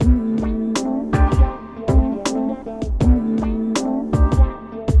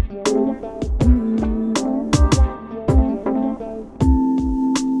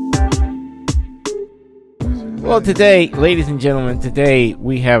Well, today, ladies and gentlemen, today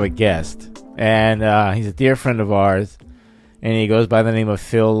we have a guest, and he's a dear friend of ours, and he goes by the name of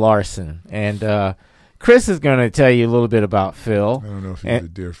Phil Larson. And Chris is going to tell you a little bit about Phil. I don't know if he's a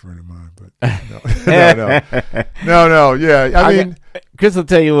dear friend of mine, but no. Yeah, I mean, Chris will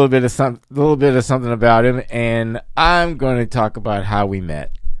tell you a little bit of something about him, and I'm going to talk about how we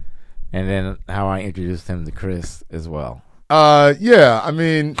met, and then how I introduced him to Chris as well. Yeah, I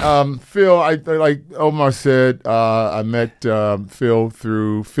mean, Phil, like Omar said, I met Phil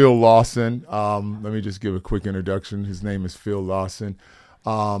through Phil Larson. Let me just give a quick introduction. His name is Phil Larson.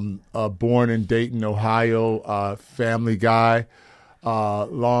 Born in Dayton, Ohio, family guy,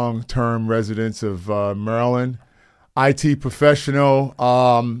 long-term residents of Maryland, IT professional,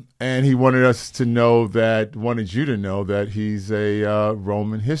 and he wanted you to know that he's a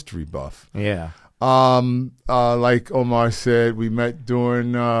Roman history buff. Yeah. Like Omar said, we met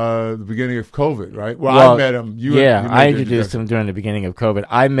during the beginning of COVID, right? Well, I met him. I introduced him during the beginning of COVID.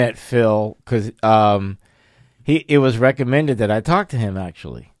 I met Phil because it was recommended that I talk to him,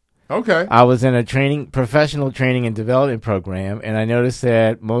 actually. Okay. I was in a professional training and development program, and I noticed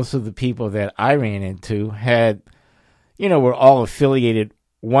that most of the people that I ran into were all affiliated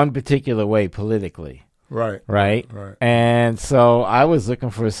one particular way politically. Right. And so I was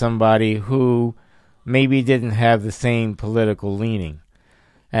looking for somebody who maybe didn't have the same political leaning.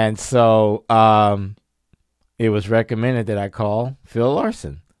 And so it was recommended that I call Phil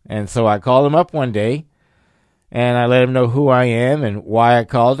Larson. And so I called him up one day, and I let him know who I am and why I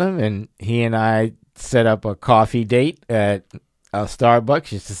called him. And he and I set up a coffee date at a Starbucks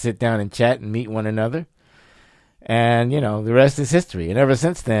just to sit down and chat and meet one another. And, the rest is history. And ever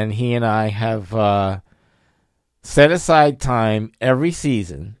since then, he and I have set aside time every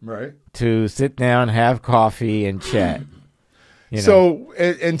season to sit down, have coffee, and chat. So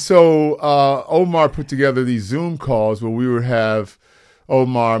Omar put together these Zoom calls where we would have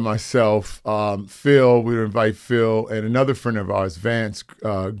Omar, myself, Phil. We would invite Phil and another friend of ours, Vance,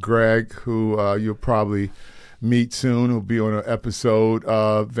 Greg, who you'll probably meet soon. He'll be on an episode.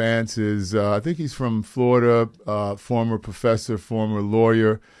 Vance is, I think he's from Florida, former professor, former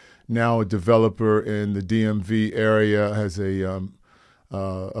lawyer, now a developer in the DMV area, has a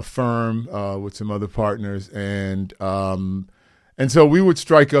firm with some other partners, and so we would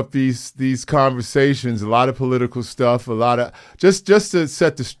strike up these conversations, a lot of political stuff, a lot of just to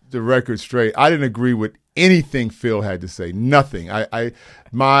set the record straight. I didn't agree with anything Phil had to say, nothing.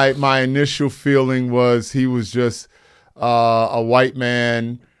 My initial feeling was he was just a white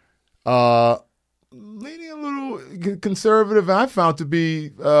man, leaning a little conservative, and I found to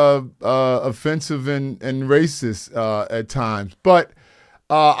be offensive and racist at times. But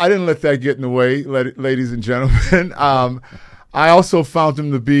I didn't let that get in the way, ladies and gentlemen. I also found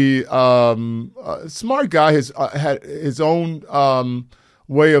him to be a smart guy. Had his own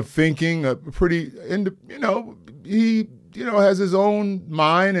way of thinking. He has his own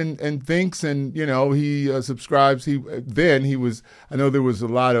mind and thinks, and he subscribes. I know there was a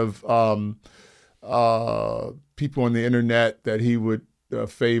lot of people on the internet that he would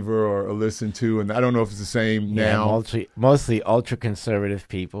favor or listen to, and I don't know if it's the same now. Mostly ultra conservative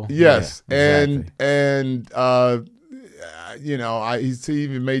people. Yes, yeah, exactly. and he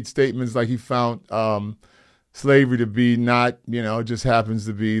even made statements like he found slavery to be not, it just happens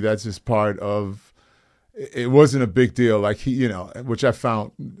to be, that's just part of. It wasn't a big deal, like which I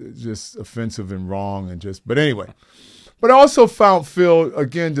found just offensive and wrong, but anyway. But I also found Phil,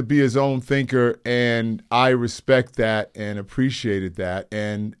 again, to be his own thinker, and I respect that and appreciated that,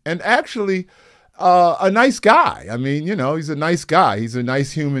 and actually a nice guy. I mean, he's a nice guy. He's a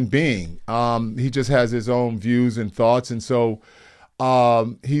nice human being. He just has his own views and thoughts, and so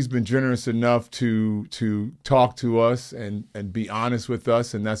he's been generous enough to talk to us and be honest with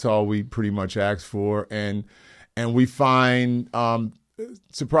us, and that's all we pretty much ask for. And we find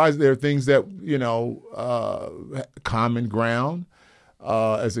surprised there are things that common ground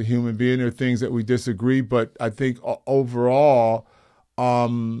as a human being. There are things that we disagree, but I think overall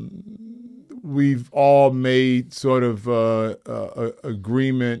we've all made sort of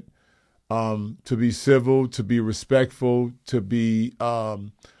agreement to be civil, to be respectful, to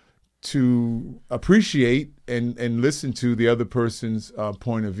appreciate and listen to the other person's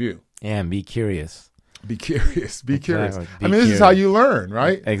point of view. Yeah, and be curious. Be curious. Be curious. I mean, this is how you learn,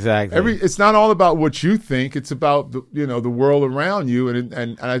 right? Exactly. It's not all about what you think. It's about the world around you,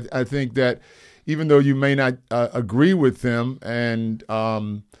 and I think that even though you may not agree with them, and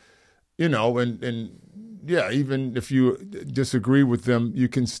even if you disagree with them,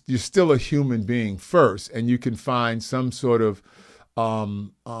 you're still a human being first, and you can find some sort of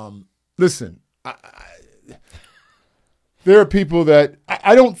listen. there are people that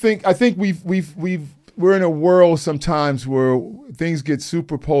I don't think. I think we're in a world sometimes where things get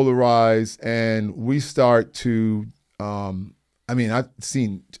super polarized, and we start to. I've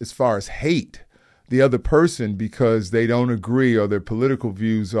seen as far as hate the other person because they don't agree or their political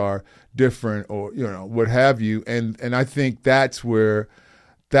views are different or what have you, and I think that's where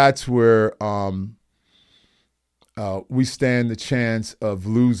we stand the chance of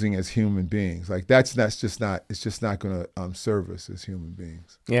losing as human beings. Like it's just not going to serve us as human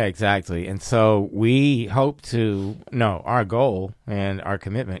beings. Yeah, exactly. And so we hope our goal and our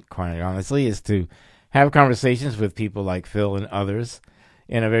commitment, quite honestly, is to have conversations with people like Phil and others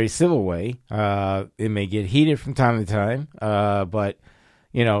in a very civil way. It may get heated from time to time, but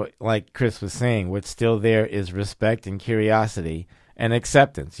like Chris was saying, what's still there is respect and curiosity. And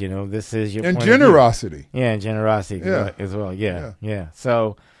acceptance, this is your and point generosity. Of view. Yeah, and generosity as well. Yeah.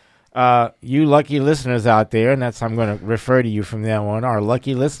 So, you lucky listeners out there, and I'm going to refer to you from now on, our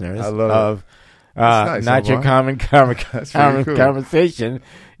lucky listeners of nice, Not Your Common cool. Conversation.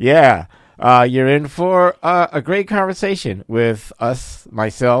 Yeah, you're in for a great conversation with us,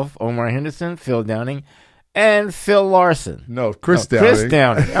 myself, Omar Henderson, Phil Downing, and Phil Larson. Chris Downing. Chris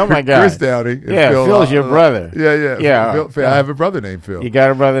Downing. Oh, my God. Chris Downing. Yeah, Phil's your brother. Yeah. Phil, I have a brother named Phil. You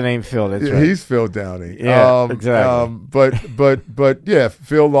got a brother named Phil. That's right. He's Phil Downing. Yeah, exactly. But yeah,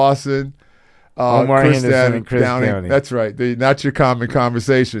 Phil Larson, Omar Chris Henderson, and Chris Downing. That's right. Not Your Common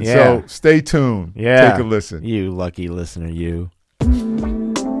Conversation. Yeah. So stay tuned. Yeah. Take a listen. You lucky listener, you.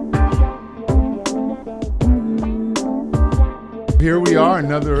 Here we are,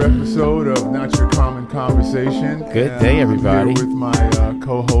 another episode of Not Your Common Conversation. Good day, everybody. I'm here with my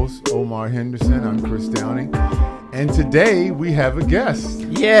co-host, Omar Henderson. I'm Chris Downing. And today we have a guest.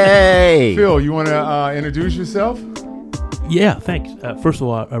 Yay! Phil, you want to introduce yourself? Yeah, thanks. First of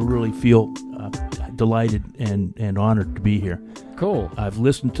all, I really feel delighted and honored to be here. Cool. I've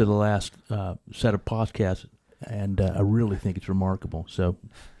listened to the last set of podcasts, and I really think it's remarkable. So,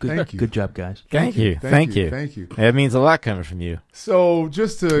 Thank you. Good job, guys. Thank you. Thank you. That means a lot coming from you. So,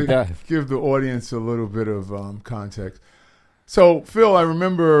 just to give the audience a little bit of context. So, Phil, I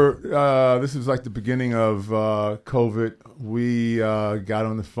remember this was like the beginning of COVID. We got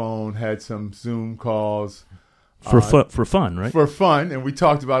on the phone, had some Zoom calls. For fun, right? For fun, and we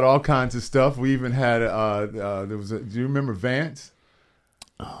talked about all kinds of stuff. We even had do you remember Vance?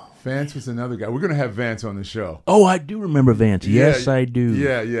 Vance was another guy. We're going to have Vance on the show. Oh, I do remember Vance. Yes, I do.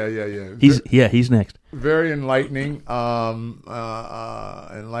 Yeah. He's next. Very enlightening,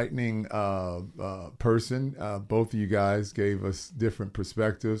 person. Both of you guys gave us different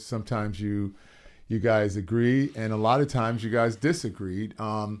perspectives. Sometimes you guys agree, and a lot of times you guys disagreed.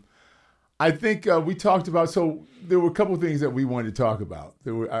 I think we talked about. So there were a couple of things that we wanted to talk about.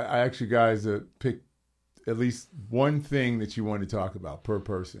 I actually guys picked at least one thing that you wanted to talk about per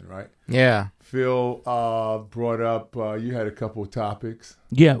person, right? Yeah. Phil brought up, you had a couple of topics.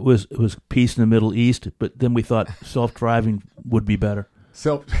 Yeah, it was peace in the Middle East, but then we thought self-driving would be better.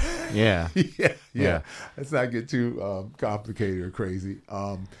 Yeah. Yeah. Let's not get too complicated or crazy.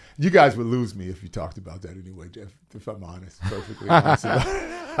 You guys would lose me if you talked about that anyway, Jeff, if I'm honest, perfectly honest about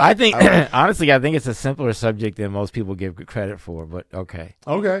it. I think, honestly, I think it's a simpler subject than most people give credit for, but okay.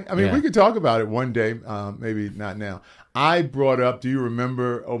 Okay. I mean, we could talk about it one day, maybe not now. I brought up, do you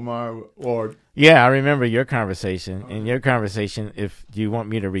remember, Omar, or... Yeah, I remember your conversation. In your conversation, if you want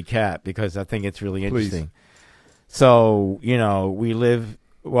me to recap, because I think it's really interesting. Please. So, we live...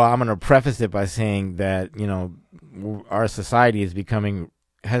 Well, I'm going to preface it by saying that, our society has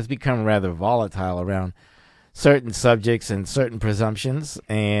become rather volatile around certain subjects and certain presumptions,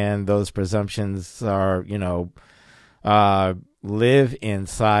 and those presumptions are, live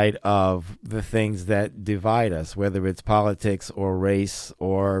inside of the things that divide us, whether it's politics or race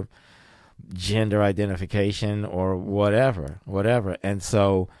or gender identification or whatever. And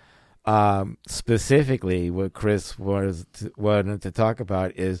so specifically what Chris wanted to talk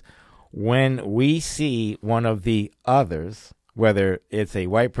about is when we see one of the others, whether it's a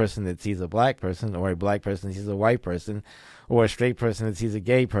white person that sees a black person, or a black person that sees a white person, or a straight person that sees a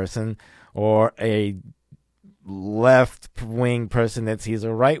gay person, or a left-wing person that sees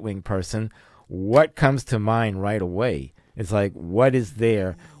a right-wing person, what comes to mind right away? It's like, what is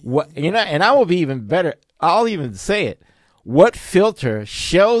there? And I will be even better. I'll even say it. What filter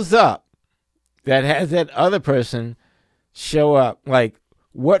shows up that has that other person show up? Like,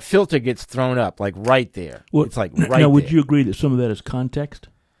 what filter gets thrown up, like right there? Well, it's like right now, would there. you agree that some of that is context?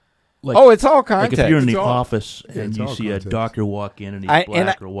 Like, it's all like context. if you're in It's the all- office yeah, and it's you all see context. a doctor walk in and he's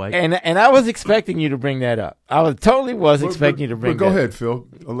black or white. And I was expecting you to bring that up. I was expecting you to bring But go that ahead, Phil.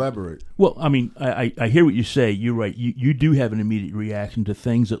 Elaborate. Well, I mean, I hear what you say. You're right. You do have an immediate reaction to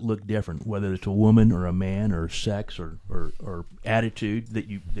things that look different, whether it's a woman or a man or sex or attitude that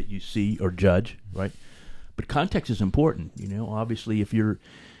you see or judge, right? But context is important. Obviously, if you're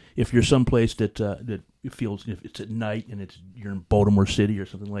someplace that it feels, if it's at night and you're in Baltimore City or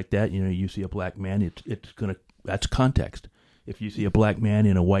something like that, you see a black man, that's context. If you see a black man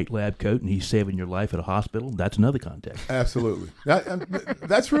in a white lab coat and he's saving your life at a hospital, that's another context. Absolutely.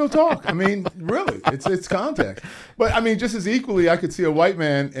 That's real talk. I mean, really, it's context. But I mean, just as equally, I could see a white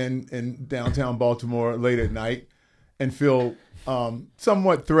man in downtown Baltimore late at night and feel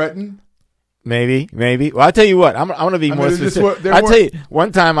somewhat threatened. Maybe. Well, I'll tell you what. I'm going to be more specific. I'll tell you,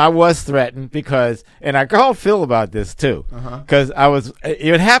 one time I was threatened because, and I called Phil about this too, because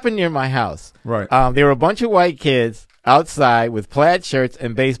it happened near my house. Right. There were a bunch of white kids outside with plaid shirts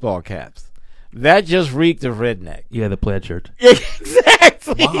and baseball caps. That just reeked of redneck. Yeah, the plaid shirt. Exactly.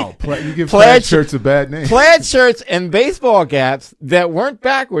 Wow. You give plaid shirts a bad name. Plaid shirts and baseball caps that weren't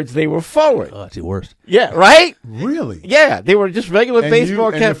backwards, they were forward. Oh, it's the worst. Yeah, right? Really? Yeah, they were just regular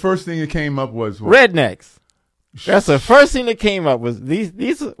baseball caps. And the first thing that came up was what? Rednecks. That's the first thing that came up was these.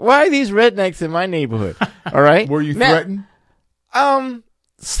 Why are these rednecks in my neighborhood? All right. Were you threatened?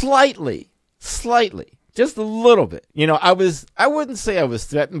 Slightly, just a little bit. I wouldn't say I was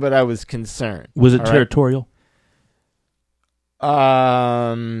threatened, but I was concerned. Was it all right? territorial?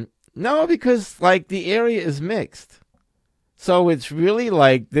 No, because like the area is mixed, so it's really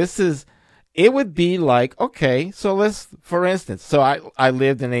like it would be like, okay, so for instance, so I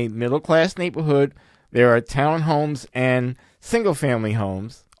lived in a middle class neighborhood. There are townhomes and single family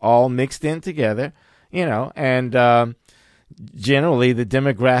homes all mixed in together, and generally the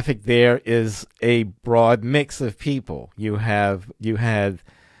demographic there is a broad mix of people. You had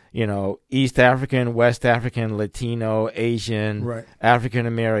East African, West African, Latino, Asian, right. African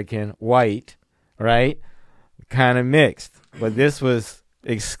American, white, right? Kind of mixed. But this was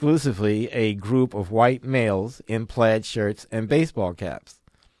exclusively a group of white males in plaid shirts and baseball caps.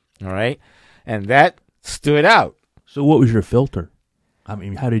 All right? And that stood out. So what was your filter? I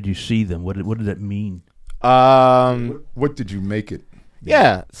mean, how did you see them? What did that mean? What did you make it?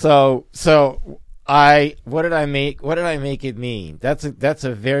 Yeah. So what did I make it mean? That's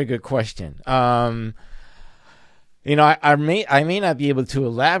a very good question. I may not be able to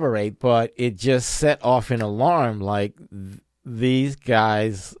elaborate, but it just set off an alarm. Like these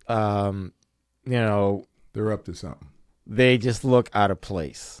guys, they're up to something. They just look out of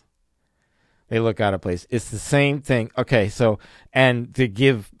place. It's the same thing. Okay, so, and to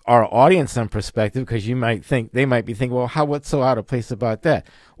give our audience some perspective, because they might be thinking, well, what's so out of place about that?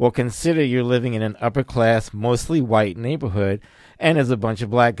 Well, consider you're living in an upper class, mostly white neighborhood, and there's a bunch of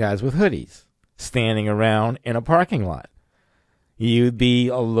black guys with hoodies standing around in a parking lot. You'd be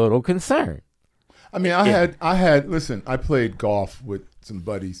a little concerned. I mean, I played golf with some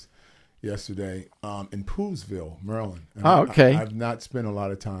buddies yesterday in Poolsville, Maryland. And okay. I've not spent a lot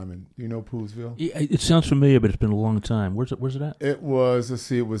of time in. You know Poolsville? Yeah, it sounds familiar, but it's been a long time. Where's it at? It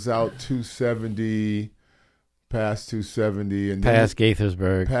was. It was out 270, past 270, and past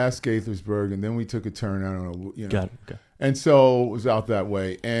Gaithersburg, and then we took a turn. I don't know. Got it. Okay. And so it was out that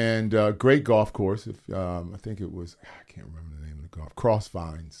way, and great golf course. I think it was. I can't remember the name of the golf.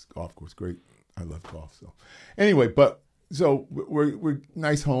 Crossvines Golf Course. Great. I love golf. So anyway, but. So we're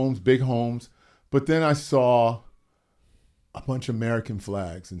nice homes, big homes, but then I saw a bunch of American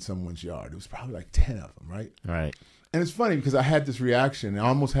flags in someone's yard. It was probably like 10 of them, right? Right. And it's funny because I had this reaction. I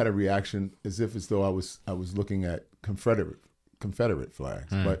almost had a reaction as though I was looking at Confederate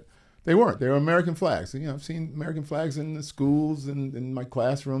flags, but they weren't. They were American flags. And, I've seen American flags in the schools and in my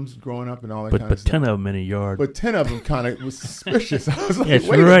classrooms growing up and all that kind of stuff. But 10 of them in a yard. But 10 of them kind of was suspicious. I was like, That's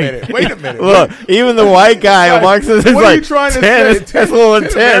wait a minute. Look, even the white guy amongst us is what like, are you trying to 10, say? That's a little 10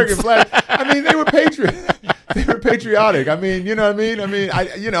 intense. American flags. I mean, they were patriotic. I mean, you know what I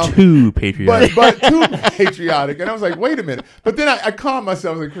mean? Too patriotic. But too patriotic. And I was like, wait a minute. But then I calmed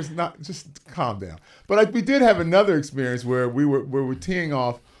myself. I was like, Chris, just calm down. But we did have another experience where we were teeing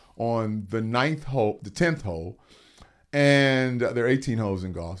off on the 10th hole, and there are 18 holes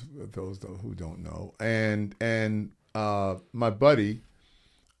in golf. Those who don't know, and my buddy,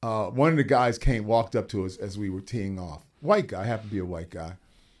 one of the guys walked up to us as we were teeing off. White guy, happened to be a white guy,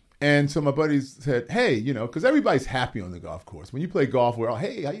 and so my buddy said, "Hey, because everybody's happy on the golf course. When you play golf, we're all,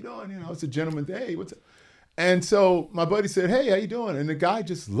 hey, how you doing? It's a gentleman. Hey, what's up?" And so my buddy said, "Hey, how you doing?" And the guy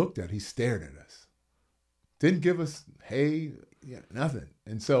just looked at. He stared at us, didn't give us, hey, nothing.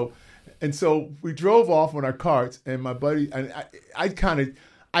 And so we drove off on our carts, and my buddy, and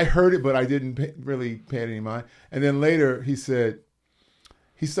I heard it, but I didn't really pay it any mind. And then later he started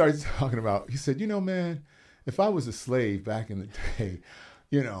talking about, he said, man, if I was a slave back in the day,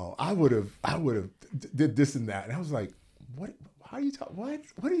 I would have did this and that. And I was like, what? How are you talking?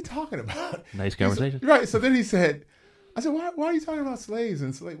 What are you talking about? Nice conversation. Right. So then he said, I said, why are you talking about slaves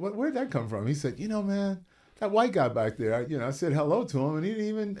and slave? Where'd that come from? He said, man, that white guy back there, I said hello to him and he didn't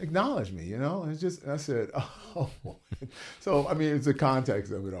even acknowledge me, And it's just, I said, oh. So, I mean, it's the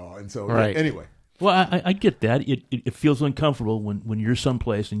context of it all. And so, right. Anyway. Well, I get that. It feels uncomfortable when you're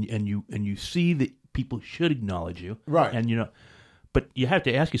someplace and you see that people should acknowledge you. Right. And, but you have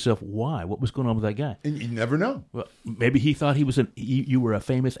to ask yourself why. What was going on with that guy? And you never know. Well, maybe he thought you were a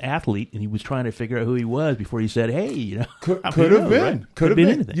famous athlete, and he was trying to figure out who he was before he said, "Hey, could have been, right? Could have been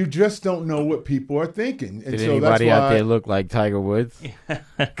anything." You just don't know what people are thinking. And Did so anybody that's why, out there look like Tiger Woods?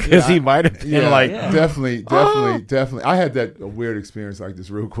 Because he might have been definitely. I had a weird experience like this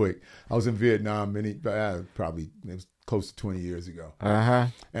real quick. I was in Vietnam it was close to 20 years ago. Uh-huh.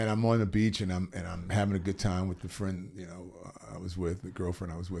 And I'm on the beach and I'm having a good time with the friend, I was with, the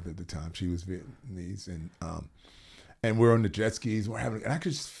girlfriend I was with at the time. She was Vietnamese, and we're on the jet skis. And I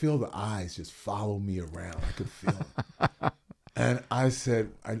could just feel the eyes just follow me around. I could feel them. And I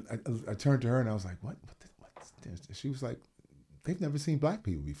said, I turned to her and I was like, what's this? She was like, they've never seen black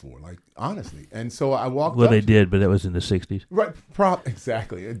people before, like, honestly. And so I walked up. Well, they did, but that was in the 60s. Right,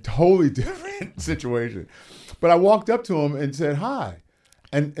 exactly. A totally different situation. But I walked up to him and said, hi.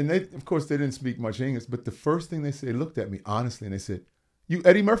 And they, of course, they didn't speak much English, but the first thing they said, they looked at me honestly and they said, you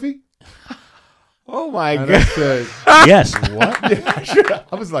Eddie Murphy? Oh, my and God. I said, Yes. What? Yeah,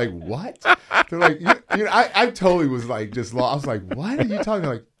 I was like, what? They're like, I totally was like, just lost. I was like, what are you talking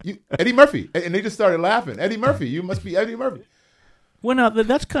about? Like, you Eddie Murphy. And they just started laughing. Eddie Murphy, you must be Eddie Murphy. Well, now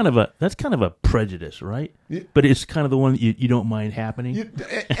that's kind of a prejudice, right? Yeah. But it's kind of the one that you don't mind happening.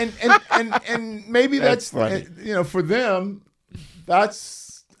 And maybe that's for them,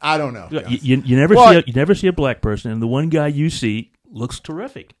 that's, I don't know. You never see a black person, and the one guy you see looks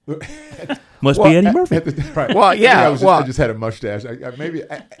terrific. Must be Eddie Murphy. Right. Well, yeah. I just had a mustache. Maybe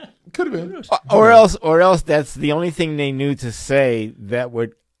could have been. Or else that's the only thing they knew to say that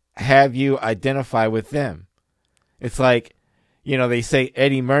would have you identify with them. It's like, they say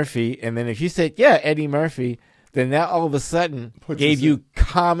Eddie Murphy, and then if you said, yeah, Eddie Murphy, then that all of a sudden gave you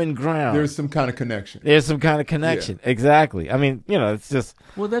common ground. There's some kind of connection. Yeah. Exactly. I mean, it's just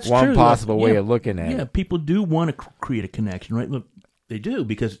that's one true. possible way of looking at it. Yeah, people do want to create a connection, right? Look, they do,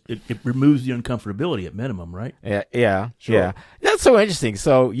 because it removes the uncomfortability at minimum, right? Yeah. Sure. Yeah. That's so interesting.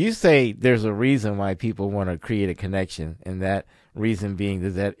 So you say there's a reason why people want to create a connection, and that reason being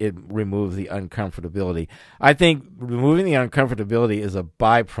is that it removes the uncomfortability. I think removing the uncomfortability is a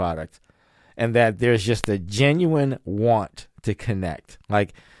byproduct, and that there's just a genuine want to connect.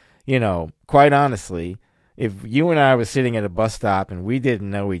 Like, quite honestly, if you and I were sitting at a bus stop and we didn't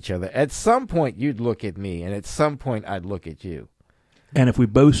know each other, at some point you'd look at me, and at some point I'd look at you. And if we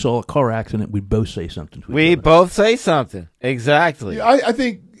both saw a car accident, we'd both say something to each other. We both say something. Exactly. Yeah, I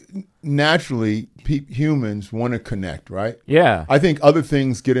think naturally humans want to connect, right? Yeah. I think other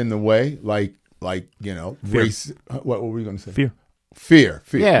things get in the way, like race. What were we going to say? Fear.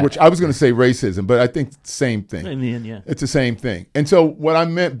 Yeah. Which I was going to say racism, but I think it's the same thing. In the end, yeah. It's the same thing. And so what I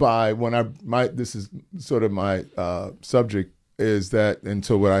meant by this is sort of my subject is that, and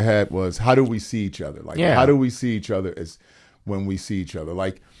so what I had was, how do we see each other? Like, how do we see each other as when we see each other?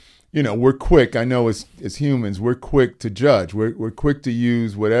 Like, we're quick. I know as humans, we're quick to judge. We're quick to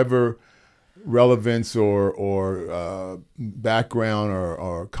use whatever relevance or background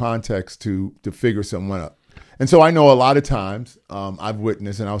or context to figure someone out. And so I know a lot of times I've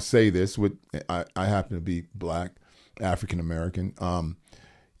witnessed, and I'll say this, I happen to be black, African American.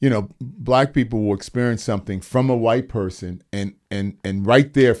 Black people will experience something from a white person, and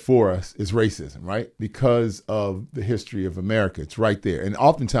right there for us is racism, right? Because of the history of America, it's right there. And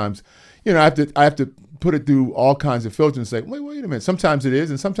oftentimes, I have to put it through all kinds of filters and say, wait a minute. Sometimes it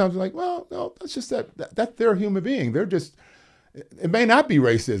is, and sometimes we're like, well, no, that's just that they're a human being. They're just. It may not be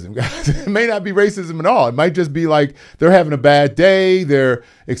racism, guys. It may not be racism at all. It might just be like they're having a bad day. They're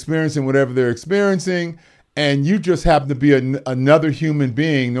experiencing whatever they're experiencing. And you just happen to be another human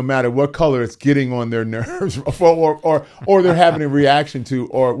being, no matter what color it's getting on their nerves or they're having a reaction to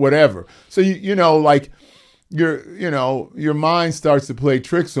or whatever. So, your mind starts to play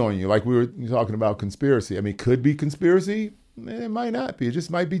tricks on you. Like we were talking about conspiracy. I mean, could be conspiracy. It might not be. It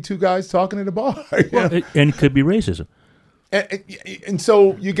just might be two guys talking at a bar. And it could be racism. And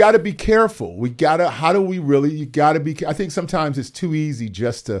so you got to be careful. You got to be, I think sometimes it's too easy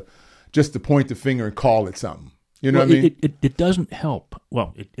just to point the finger and call it something. You know what I mean? It doesn't help.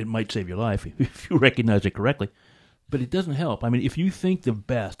 Well, it might save your life if you recognize it correctly, but it doesn't help. I mean, if you think the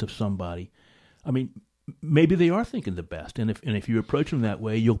best of somebody, I mean, maybe they are thinking the best. And if you approach them that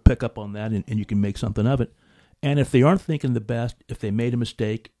way, you'll pick up on that and you can make something of it. And if they aren't thinking the best, if they made a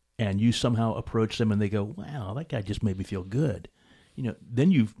mistake, and you somehow approach them and they go, wow, that guy just made me feel good, then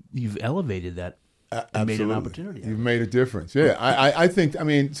you've elevated that and made an opportunity. You've made a difference. Yeah, I think, I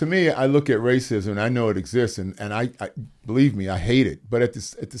mean, to me, I look at racism and I know it exists, and I believe me, I hate it. But at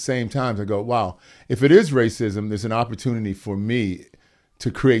the same time, I go, wow, if it is racism, there's an opportunity for me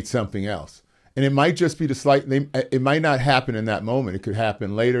to create something else. And it might just be it might not happen in that moment. It could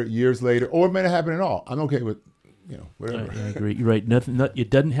happen later, years later, or it may not happen at all. I'm okay with whatever. I agree. You're right. It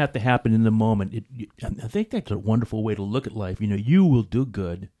doesn't have to happen in the moment. I think that's a wonderful way to look at life. You will do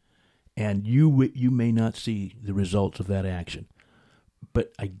good, and you may not see the results of that action.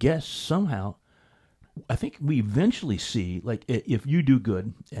 But I guess somehow, I think we eventually see, like, if you do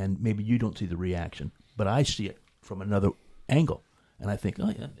good, and maybe you don't see the reaction, but I see it from another angle, and I think,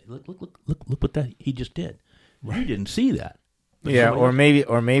 oh yeah, look what that he just did. Right. You didn't see that. Yeah, or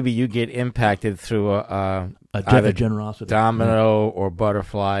maybe you get impacted through either generosity, domino or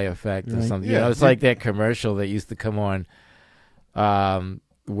butterfly effect or something. Yeah. It's like that commercial that used to come on,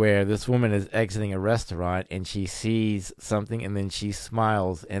 where this woman is exiting a restaurant and she sees something and then she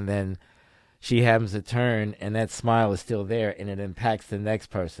smiles and then she happens to turn and that smile is still there and it impacts the next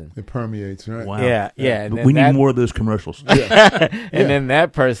person. It permeates, right? Wow. Yeah. And we need more of those commercials. Then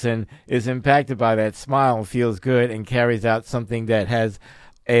that person is impacted by that smile and feels good and carries out something that has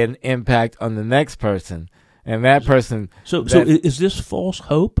an impact on the next person. And that person... So is this false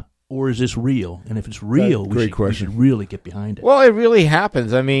hope or is this real? And if it's real, we should really get behind it. Well, it really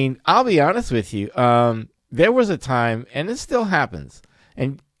happens. I mean, I'll be honest with you. There was a time, and it still happens,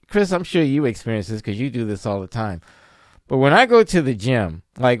 and Chris, I'm sure you experience this because you do this all the time. But when I go to the gym,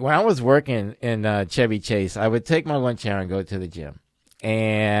 like when I was working in Chevy Chase, I would take my lunch hour and go to the gym.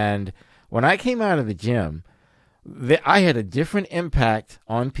 And when I came out of the gym, I had a different impact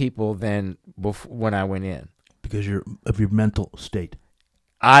on people than when I went in. Because of your mental state.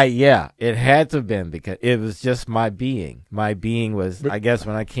 It had to have been because it was just my being. My being was, I guess,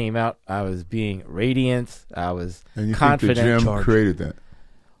 when I came out, I was being radiant. I was confident. And you think the gym created that?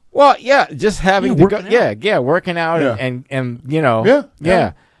 Well, yeah, just having to working out and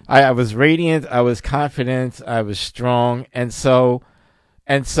I was radiant, I was confident, I was strong, and so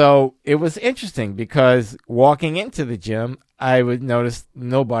it was interesting because walking into the gym, I would notice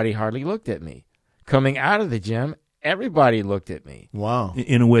nobody hardly looked at me. Coming out of the gym, everybody looked at me. Wow.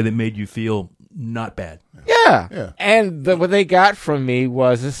 In a way that made you feel not bad. Yeah. And what they got from me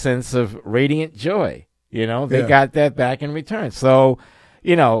was a sense of radiant joy. They got that back in return. So,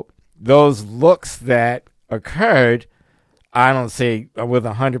 those looks that occurred, I don't say with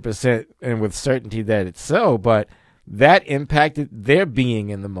 100% and with certainty that it's so, but that impacted their being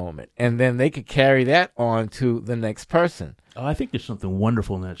in the moment. And then they could carry that on to the next person. I think there's something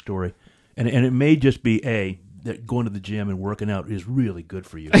wonderful in that story. And it may just be, that going to the gym and working out is really good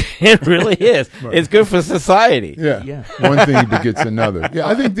for you. It really is. Right. It's good for society. Yeah. One thing begets another. Yeah,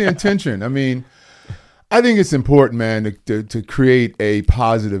 I think the intention, I think it's important, man, to create a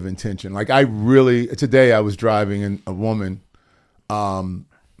positive intention. Like today I was driving and a woman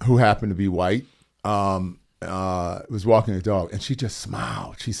who happened to be white was walking a dog and she just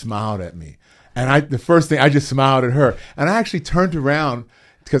smiled. She smiled at me. And the first thing, I just smiled at her. And I actually turned around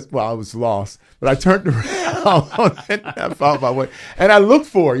because, I was lost. But I turned around and I found my way. And I looked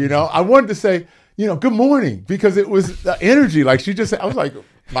for her, I wanted to say, good morning, because it was the energy. Like I was like,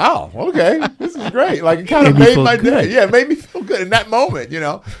 wow, okay, this is great. Like it kind of made my day. Yeah, it made me feel good in that moment,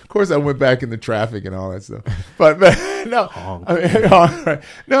 Of course, I went back in the traffic and all that stuff. But no,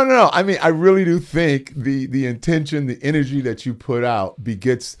 no. I really do think the intention, the energy that you put out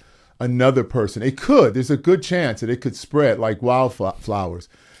begets another person. It could. There's a good chance that it could spread like wildflowers.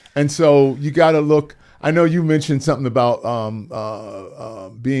 And so you got to look. I know you mentioned something about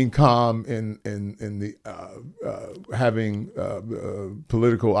being calm in the having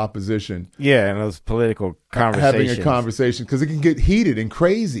political opposition. Yeah, and those political conversations. Having a conversation because it can get heated and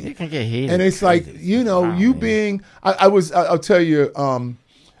crazy. It can get heated, and it's like being. I'll tell you.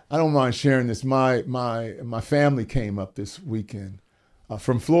 I don't mind sharing this. My family came up this weekend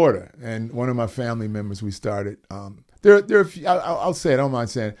from Florida, and one of my family members we started. I'll say it, I don't mind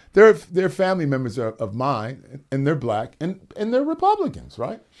saying it. They're family members of mine, and they're black, and they're Republicans,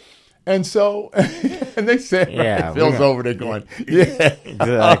 right? And so, and they said, Yeah, Phil's over there going, yeah.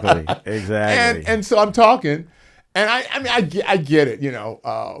 Exactly. And so I'm talking, and I get it.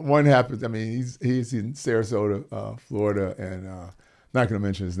 One happens. I mean, he's in Sarasota, Florida, and not going to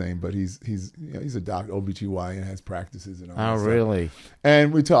mention his name, but he's a doctor, OBGYN, has practices and all that Oh, stuff. really?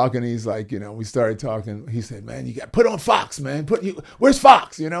 And we talking. He's like, we started talking. He said, "Man, you got put on Fox, man. Where's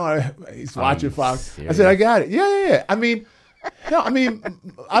Fox? He's watching Fox." serious? I said, "I got it. Yeah. I mean, no,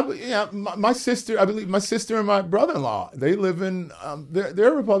 my sister. I believe my sister and my brother-in-law. They live in.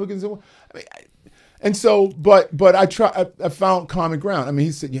 They're Republicans. And so, but I found common ground. I mean,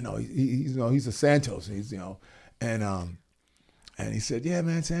 he said, he's a Santos. And he said, yeah,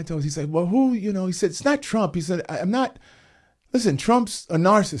 man, Santos. He said, well, who, he said, it's not Trump. He said, I'm not, listen, Trump's a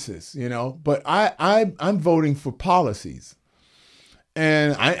narcissist, but I'm voting for policies.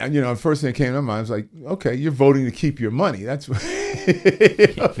 And the first thing that came to my mind was like, okay, you're voting to keep your money. That's what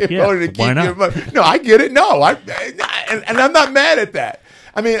you're voting to keep your money. No, I get it. No, and I'm not mad at that.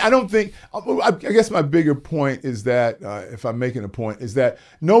 I mean, I guess my bigger point is that, if I'm making a point, is that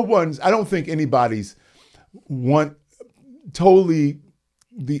I don't think anybody's totally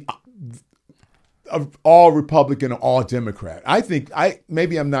all Republican or all Democrat. I think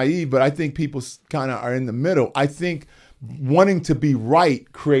maybe I'm naive, but I think people kind of are in the middle. I think wanting to be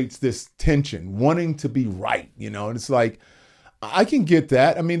right creates this tension, wanting to be right, and it's like, I can get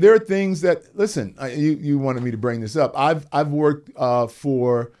that. I mean, there are things that, listen, you wanted me to bring this up. I've worked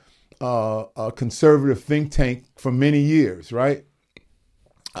for a conservative think tank for many years, right?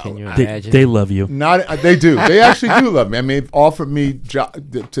 Can you imagine? They love you. They do. They actually do love me. I mean, they've offered me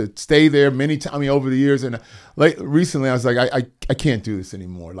to stay there many times. I mean, over the years, and recently, I was like, I can't do this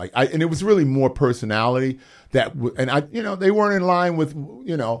anymore. And it was really more personality they weren't in line with,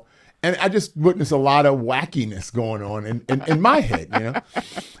 and I just witnessed a lot of wackiness going on in my head,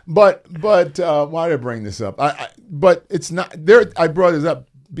 But why did I bring this up? But it's not there. I brought this up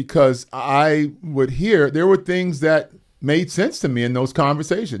because I would hear there were things that made sense to me in those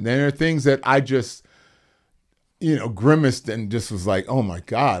conversations. There are things that I just, grimaced and just was like, oh my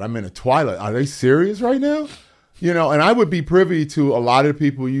God, I'm in a twilight. Are they serious right now? And I would be privy to a lot of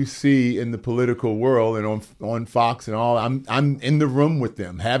people you see in the political world and on Fox and all. I'm in the room with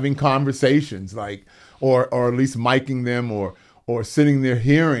them having conversations, or at least miking them or sitting there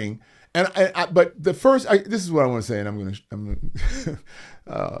hearing. But the first, this is what I want to say, and I'm gonna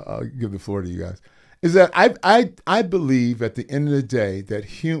I'll give the floor to you guys. Is that I believe at the end of the day that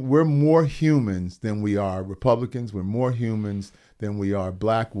we're more humans than we are Republicans. We're more humans than we are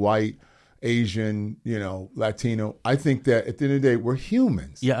black, white, Asian, Latino. I think that at the end of the day, we're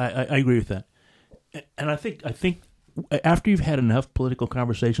humans. Yeah, I agree with that. And I think after you've had enough political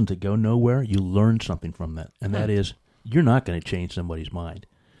conversations that go nowhere, you learn something from that, and that is you're not going to change somebody's mind.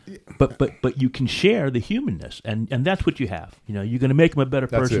 But you can share the humanness, and that's what you have. You're going to make them a better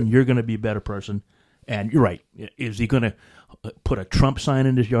person. You're going to be a better person. And you're right. Is he going to put a Trump sign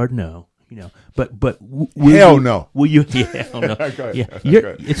in his yard? No. But hell no. Will you? Yeah, hell no.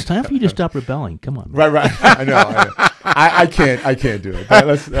 It's time for you to stop rebelling. Come on. Right. I know. I can't do it.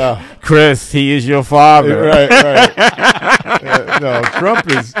 Chris, he is your father. Right. No, Trump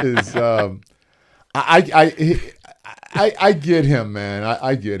is. I get him, man.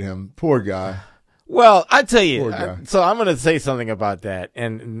 I get him. Poor guy. Well, I tell you. So I'm going to say something about that,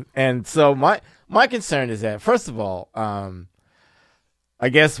 and so my concern is that, first of all, I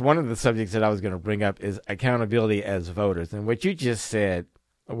guess one of the subjects that I was going to bring up is accountability as voters. And what you just said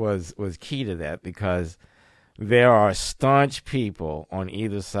was key to that, because there are staunch people on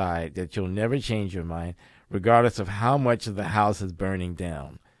either side that you'll never change your mind, regardless of how much of the house is burning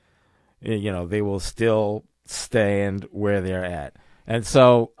down. They will still stand where they're at. And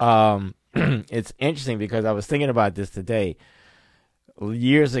so it's interesting because I was thinking about this today.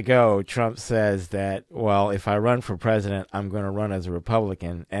 Years ago, Trump says that, well, if I run for president, I'm going to run as a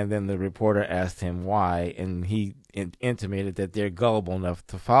Republican. And then the reporter asked him why, and he intimated that they're gullible enough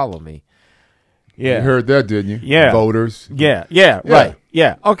to follow me. Yeah. You heard that, didn't you? Yeah. Voters. Yeah, right.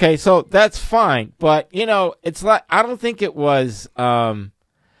 Yeah. Okay, so that's fine. But, it's like, I don't think it was, you heard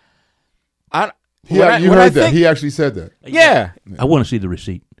that. He actually said that. Yeah. I want to see the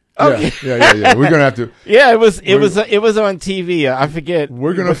receipt. Okay. Yeah. We're gonna have to. Yeah, it was on TV. I forget.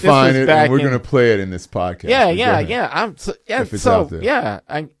 We're gonna find it and we're gonna play it in this podcast. Yeah. If it's out there. Yeah,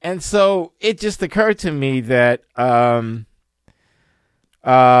 and so it just occurred to me that, God,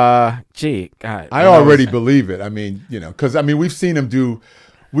 I already believe it. I mean, because we've seen him do.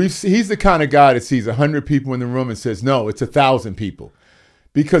 He's the kind of guy that sees 100 people in the room and says, "No, it's 1,000 people,"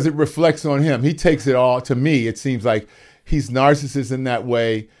 because it reflects on him. He takes it all. To me, it seems like he's narcissist in that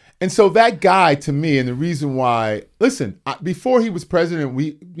way. And so that guy, to me, and the reason why, listen, before he was president,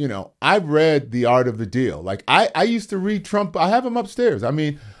 I read The Art of the Deal. Like I used to read Trump. I have him upstairs. I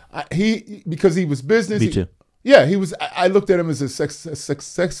mean, because he was business. Me too. Yeah, he was. I looked at him as a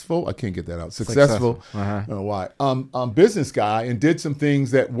successful. I can't get that out. Successful. I don't know why. Business guy, and did some things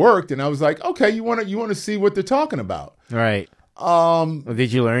that worked. And I was like, okay, you want to see what they're talking about, right?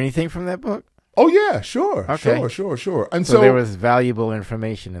 Did you learn anything from that book? Oh yeah, sure, okay. sure. And so there was valuable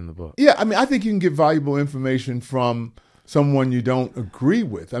information in the book. Yeah, I mean, I think you can get valuable information from someone you don't agree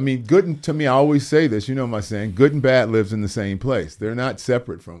with. I mean, good and, to me, I always say this. You know my saying: good and bad lives in the same place. They're not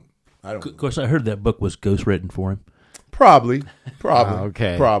separate from. Of course, I heard that book was ghostwritten for him. Probably.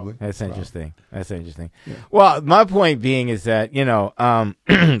 Okay, probably. That's interesting. Yeah. Well, my point being is that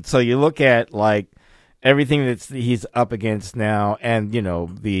so you look at like everything that he's up against now, and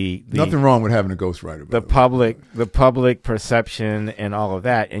the nothing wrong with having a ghostwriter. The public perception and all of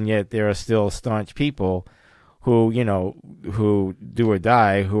that, and yet there are still staunch people who who do or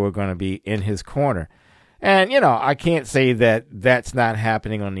die who are going to be in his corner. And I can't say that that's not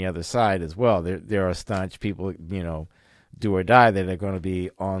happening on the other side as well. There are staunch people, do or die that are going to be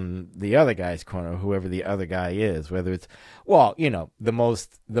on the other guy's corner, whoever the other guy is. Whether it's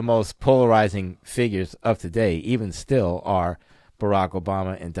the most polarizing figures of today, even still, are Barack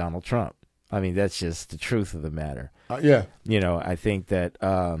Obama and Donald Trump. I mean, that's just the truth of the matter. Yeah. I think that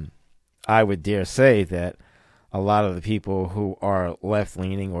I would dare say that a lot of the people who are left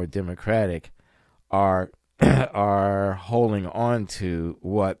leaning or Democratic are holding on to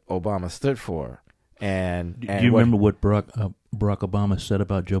what Obama stood for. And do you remember what Barack Obama said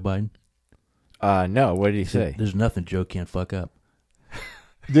about Joe Biden? No. What did he say? There's nothing Joe can't fuck up.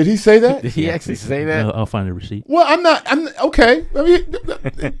 Did he say that? Did he actually say that? I'll find the receipt. Well, I'm okay. I mean,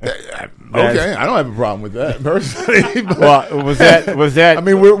 okay, I don't have a problem with that personally. Well, was that? I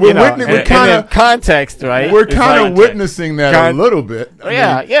mean, we're kind of context, right? We're kind of witnessing that a little bit.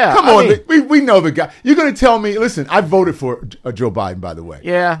 Yeah. Come on, we know the guy. You're going to tell me? Listen, I voted for Joe Biden, by the way.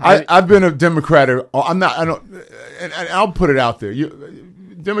 Yeah, I've been a Democrat. I'm not. I don't. And I'll put it out there. You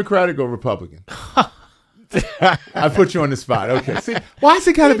Democratic or Republican? I put you on the spot. Okay. See, why has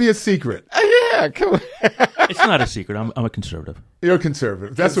it got to be a secret? Yeah, come on. It's not a secret. I'm a conservative. You're a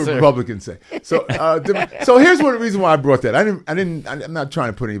conservative. That's what Republicans say. So, so here's the reason why I brought that. I'm not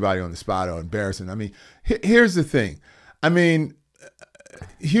trying to put anybody on the spot or embarrassing. I mean, here's the thing. I mean,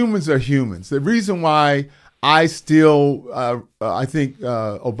 humans are humans. The reason why I still, I think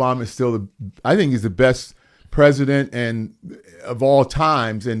Obama is still, I think he's the best president and of all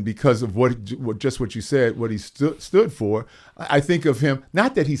times, and because of what you said, what he stood for, I think of him.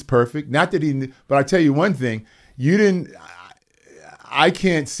 Not that he's perfect, not that but I tell you one thing: I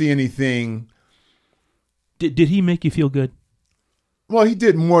can't see anything. Did he make you feel good? Well, he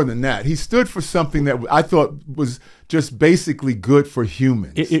did more than that. He stood for something that I thought was just basically good for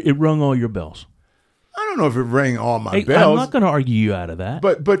humans. It rung all your bells. I don't know if it rang all my bells. I'm not going to argue you out of that.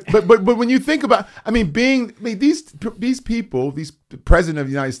 But when you think about, these people, these president of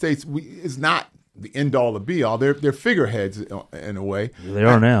the United States, is not the end all, the be all. They're figureheads in a way. They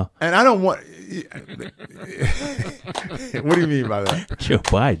are now. And I don't want. What do you mean by that? Joe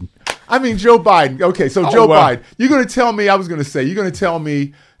Biden. I mean Joe Biden. Okay, so Joe Biden. You're going to tell me? You're going to tell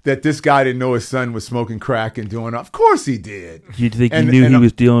me that this guy didn't know his son was smoking crack and doing. Of course he did. Do you think he knew he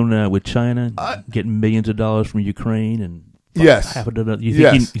was dealing with China, getting millions of dollars from Ukraine, and yes, you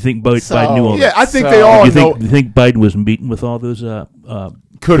think Biden knew all that? Yeah, I think they all know. You think Biden was meeting with all those?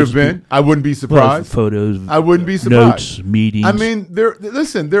 Could have been. I wouldn't be surprised. Photos. I wouldn't be surprised. Notes, meetings. I mean,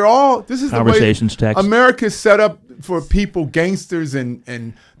 they're all. This is conversations, the way text. America's set up for people, gangsters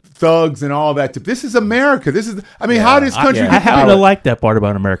and thugs and all that. This is America. This is. I mean, how does this country? I happen to like that part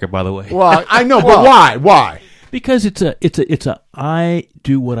about America, by the way. Well, I know, but why? Why? Because it's a I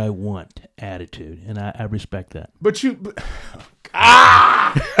do what I want attitude, and I respect that. But but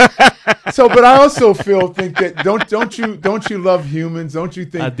I also think that don't you love humans? Don't you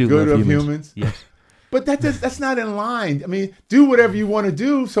think good of humans? Yes. But that's not in line. I mean, do whatever you want to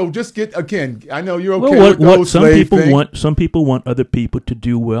do. So just I know you're okay with the whole slave thing. Some people want other people to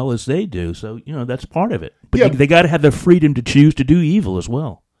do well as they do. So that's part of it. But they got to have the freedom to choose to do evil as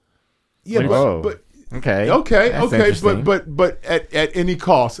well. Yeah, but okay, but at any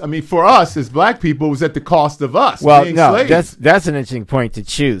cost. I mean, for us as black people, it was at the cost of us. Well, being no, slaves. that's an interesting point to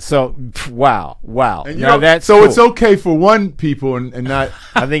choose. So, wow. And now that's so cool. It's okay for one people and not.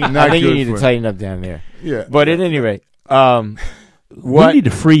 I think you need to tighten up down there. Yeah. But at any rate, What? We need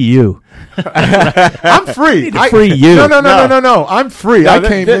to free you. I'm free. We need to free you. No. I'm free.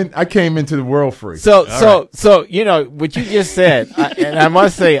 No, I came into the world free. So what you just said, and I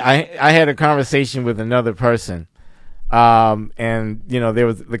must say, I had a conversation with another person, and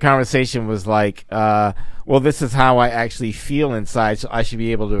the conversation was like, well, this is how I actually feel inside, so I should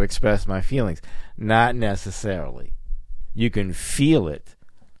be able to express my feelings. Not necessarily. You can feel it,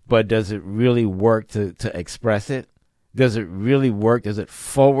 but does it really work to express it? Does it really work? Does it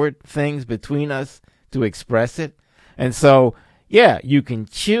forward things between us to express it? And so, yeah, you can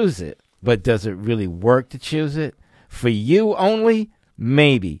choose it, but does it really work to choose it? For you only?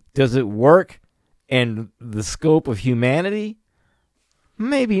 Maybe. Does it work in the scope of humanity?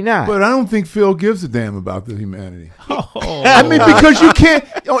 Maybe not. But I don't think Phil gives a damn about the humanity. I mean, because you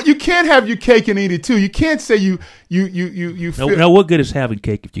can't have your cake and eat it too. You can't say you. No, what good is having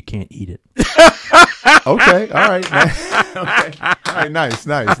cake if you can't eat it? Okay, all right, okay, all right, nice,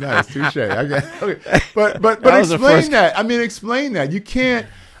 touche. Okay, but explain that. I mean, explain that. You can't.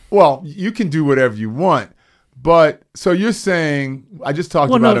 Well, you can do whatever you want. But so you're saying I just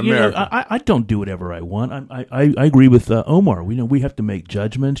talked about America. I don't do whatever I want. I agree with Omar. We have to make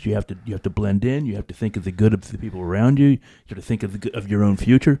judgments. You have to blend in. You have to think of the good of the people around you. You have to think of the good of your own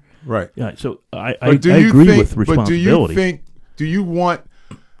future. Right. Yeah. So I agree with responsibility. But do you want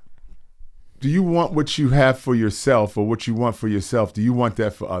what you have for yourself, or what you want for yourself? Do you want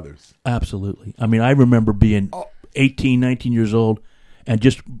that for others? Absolutely. I mean, I remember being 18, 19 years old. And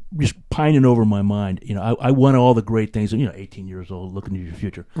just pining over my mind, I want all the great things. 18 years old, looking to your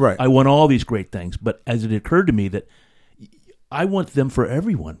future. Right. I want all these great things, but as it occurred to me that I want them for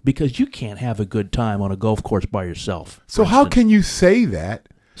everyone, because you can't have a good time on a golf course by yourself. So how can you say that?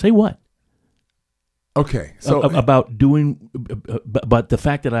 Say what? Okay, so about the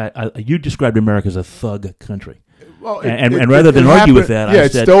fact that you described America as a thug country. Well, and rather than argue with that, I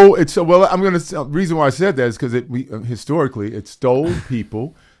said, reason why I said that is because historically it stole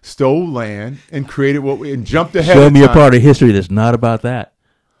people, stole land, and created and jumped ahead. Show me a part of history that's not about that.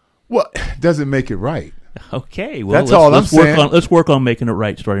 Well, doesn't make it right. Okay, well, that's all I'm saying. Let's work on making it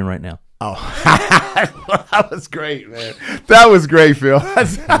right, starting right now. Oh, that was great, man. That was great, Phil.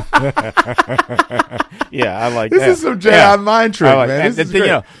 Yeah, I like this that. This is some Jedi mind trick, man. This is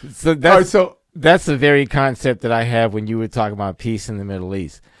great. So that's the very concept that I have when you were talking about peace in the Middle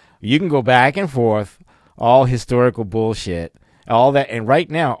East. You can go back and forth, all historical bullshit, all that, and right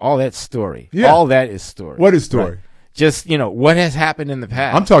now, all that's story. Yeah. All that is story. What is story? Right? Just, what has happened in the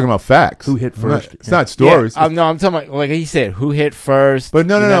past. I'm talking about facts. Who hit first? It's not stories. Yeah, no, I'm talking about, like he said, who hit first. But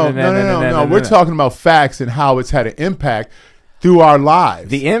no. We're talking about facts and how it's had an impact through our lives.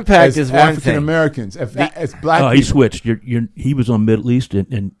 The impact is one thing. African Americans, as black people. He switched. He was on Middle East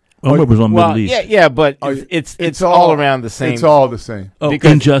and Omar was on Middle East. Yeah, but it's all around the same. It's all the same.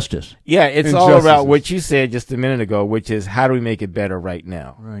 Because injustice. Yeah, it's all about what you said just a minute ago, which is how do we make it better right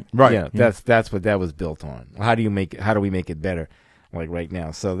now? Right. Yeah, that's what that was built on. How do we make it better, like right now?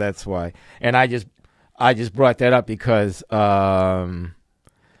 So that's why. And I just brought that up because I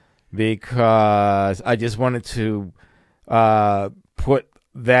just wanted to put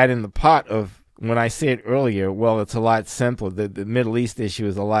that in the pot of. When I said earlier, well, it's a lot simpler. The Middle East issue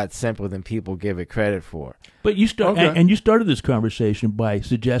is a lot simpler than people give it credit for. But you started this conversation by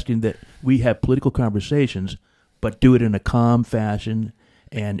suggesting that we have political conversations, but do it in a calm fashion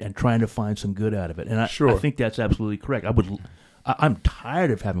and trying to find some good out of it. And I think that's absolutely correct. I'm tired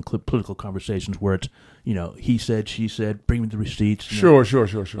of having political conversations where it's he said, she said, bring me the receipts. Sure.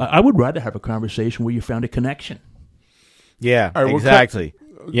 I would rather have a conversation where you found a connection. Yeah, exactly.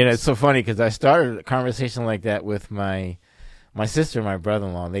 It's so funny because I started a conversation like that with my sister and my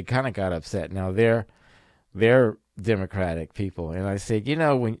brother-in-law. And they kind of got upset. Now they're Democratic people, and I said,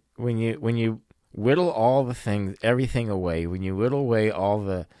 when you whittle all the things, everything away, when you whittle away all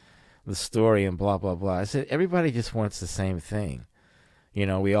the story and blah blah blah, I said everybody just wants the same thing.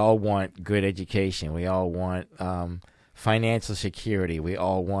 We all want good education. We all want financial security. We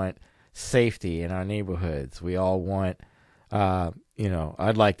all want safety in our neighborhoods. We all want.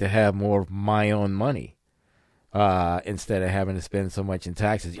 I'd like to have more of my own money instead of having to spend so much in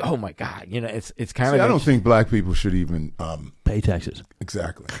taxes. Oh my God, it's kind of. I don't think black people should even pay taxes.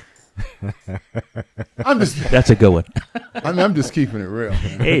 Exactly. That's a good one. I'm just keeping it real.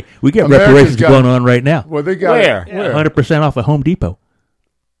 Man. Hey, we got reparations going on right now. Well, they got where 100% off at Home Depot.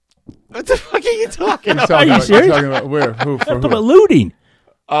 What the fuck are you talking about? Are you serious? Talking about where? Who? For I'm talking about looting.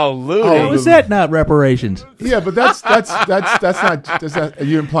 Oh, looting. How is that not reparations? Yeah, but that's not. Are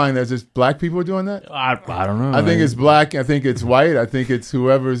you implying that just black people are doing that? I don't know. I think it's black. I think it's white. I think it's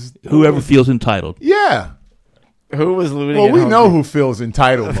whoever feels entitled. Yeah. Who was looting? Well, at we Home know Depot? who feels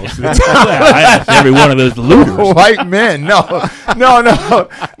entitled most of the time. I asked every one of those looters. White men. No. Hold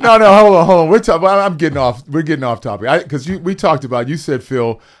on. I'm getting off. We're getting off topic. Because we talked about. You said,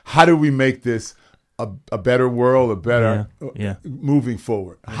 Phil, how do we make this a better world, a better moving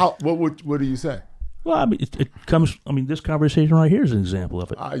forward? What do you say? Well, I mean, it comes. I mean, this conversation right here is an example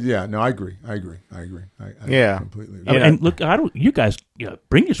of it. I agree. I completely agree. And look, you guys,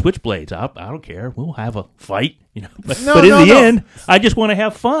 bring your switchblades. I don't care. We'll have a fight, But in the end, I just want to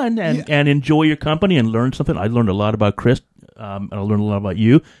have fun and enjoy your company and learn something. I learned a lot about Chris. And I learned a lot about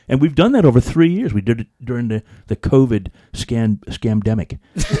you. And we've done that over 3 years. We did it during the COVID scamdemic.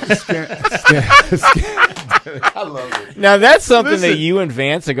 I love it. Now that's something that you and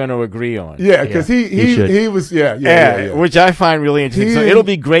Vance are going to agree on. Yeah, because he was which I find really interesting. So it'll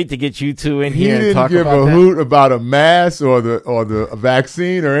be great to get you two in here and talk about that. He didn't give a hoot about a mask or the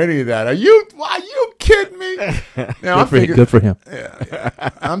vaccine or any of that. Are you kidding me? Now, good for him. Yeah.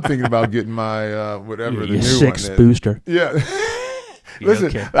 I'm thinking about getting my whatever the new sixth one is. Booster. Yeah.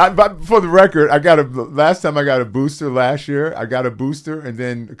 Listen, for the record, last time I got a booster last year. I got a booster, and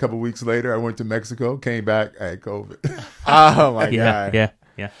then a couple weeks later, I went to Mexico, came back, I had COVID. Oh my God! Yeah.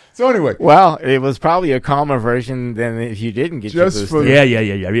 So anyway, well, it was probably a calmer version than if you didn't get your booster. Yeah.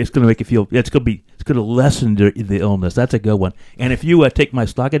 It's going to make you feel. It's going to lessen the illness. That's a good one. And if you take my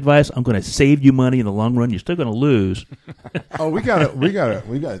stock advice, I'm going to save you money in the long run. You're still going to lose. Oh, we got.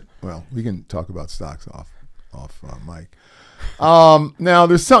 Well, we can talk about stocks off Mike. Now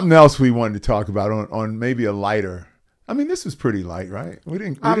there's something else we wanted to talk about on maybe a lighter. I mean, this was pretty light, right? We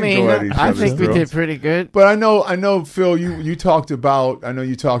didn't go at each I think other's we throats. did pretty good. But I know, Phil. You talked about. I know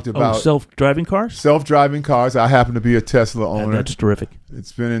you talked about self-driving cars. Self-driving cars. I happen to be a Tesla owner. That's terrific.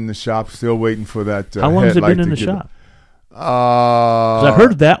 It's been in the shop, still waiting for that. How long has it been in the shop? I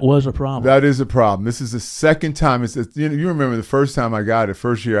heard that was a problem. That is a problem. This is the second time. You remember the first time I got it.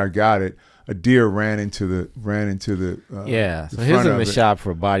 First year I got it. A deer ran into the. So his in the shop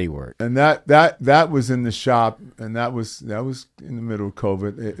for body work, and that was in the shop, and that was in the middle of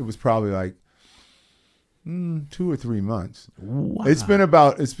COVID. It was probably like 2 or 3 months. Wow. It's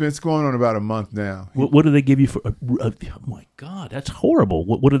going on about a month now. What do they give you for? Oh my God, that's horrible.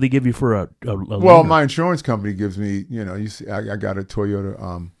 What do they give you for a well, my insurance company gives me. You see, I got a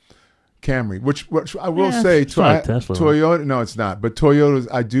Toyota. Camry, which I will say, it's not a Tesla, Toyota. Right? No, it's not. But Toyotas,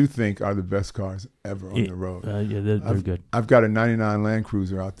 I do think, are the best cars ever on the road. They're good. I've got a '99 Land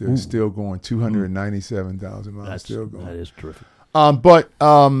Cruiser out there, still going 297,000 miles. Still going. That is terrific. But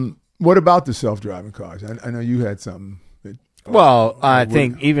what about the self-driving cars? I know you had something. I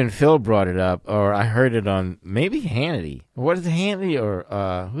think even Phil brought it up, or I heard it on maybe Hannity. What is it, Hannity,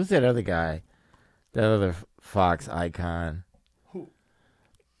 or who's that other guy? That other Fox icon.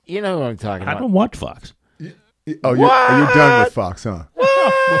 You know what I'm talking about. I don't watch Fox. You're done with Fox, huh?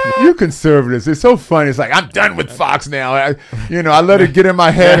 You conservatives. It's so funny. It's like, I'm done with Fox now. I let it get in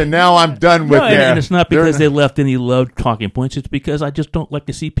my head, and now I'm done with it. And it's not because they left any low talking points. It's because I just don't like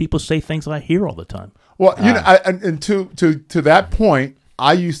to see people say things I hear all the time. Well, and to that point,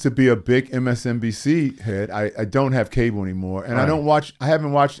 I used to be a big MSNBC head. I don't have cable anymore, and I haven't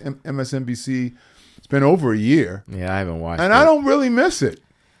watched MSNBC. It's been over a year. Yeah, I haven't watched and it. I don't really miss it.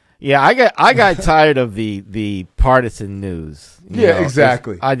 Yeah, I got tired of the partisan news.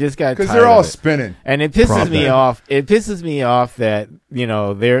 Exactly. I just got tired because they're all spinning, and it pisses me off. It pisses me off that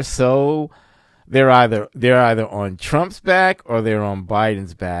they're either on Trump's back or they're on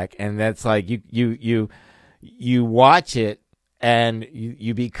Biden's back, and that's like you watch it and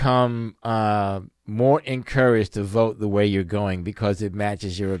you become more encouraged to vote the way you're going because it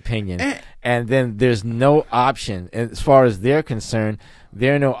matches your opinion, and then there's no option as far as they're concerned.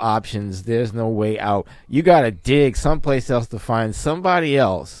 There are no options. There's no way out. You got to dig someplace else to find somebody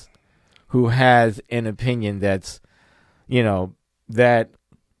else who has an opinion that's, that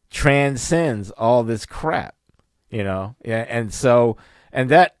transcends all this crap, Yeah, and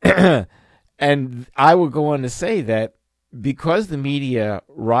that, and I would go on to say that because the media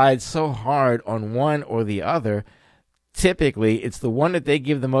rides so hard on one or the other, typically it's the one that they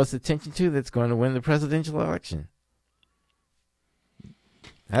give the most attention to that's going to win the presidential election.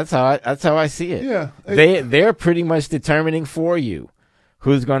 That's how I see it. Yeah, they're pretty much determining for you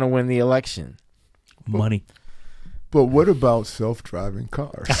who's going to win the election. Money. But what about self-driving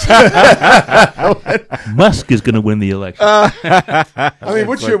cars? Musk is going to win the election. I mean,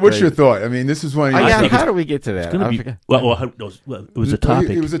 what's your thought? I mean, this is one. How do we get to that? It was a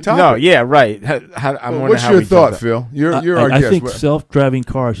topic. It was a topic. No, yeah, right. What's your thought, Phil? You're our guest. I think self-driving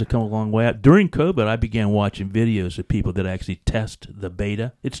cars have come a long way out. During COVID, I began watching videos of people that actually test the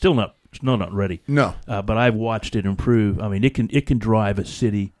beta. It's still not It's not ready. No. But I've watched it improve. I mean, it can drive a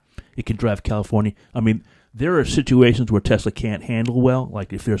city. It can drive California. I mean, there are situations where Tesla can't handle well,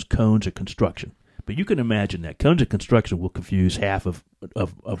 like if there's cones of construction. But you can imagine that cones of construction will confuse half of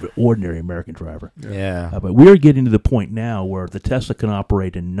an ordinary American driver. Yeah. But we're getting to the point now where the Tesla can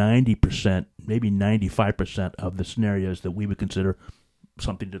operate in 90%, maybe 95% of the scenarios that we would consider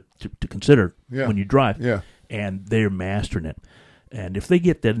something to consider when you drive. Yeah. And they're mastering it. And if they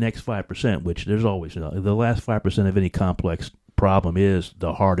get that next 5%, which there's always, the last 5% of any complex problem is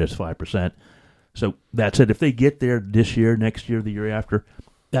the hardest 5%. So that's it. If they get there this year, next year, the year after,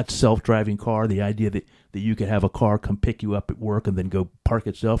 that self-driving car, the idea that you could have a car come pick you up at work and then go park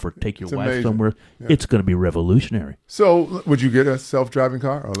itself or take your wife amazing. somewhere, it's going to be revolutionary. So would you get a self-driving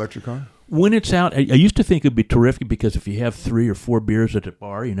car or electric car? When it's out, I used to think it would be terrific because if you have 3 or 4 beers at the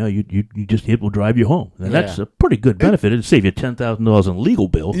bar, you just it will drive you home, and that's a pretty good benefit. It'd save you $10,000 in legal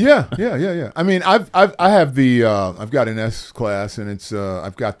bill. Yeah. I mean, I have the I've got an S class, and it's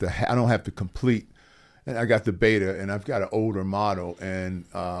I've got I don't have the complete, and I got the beta, and I've got an older model, and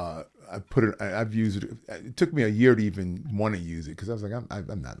I've used it. It took me a year to even want to use it because I was like,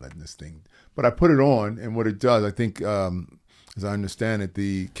 I'm not letting this thing. But I put it on, and what it does, I think. As I understand it,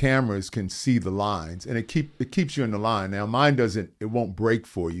 the cameras can see the lines, and it keeps you in the line. Now, mine doesn't; it won't break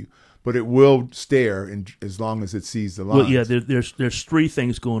for you, but it will stare as long as it sees the lines. Well, yeah, there's 3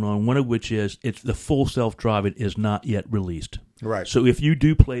 things going on. One of which is it's the full self-driving is not yet released. Right. So if you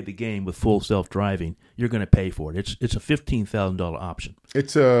do play the game with full self-driving, you're going to pay for it. It's a $15,000 option.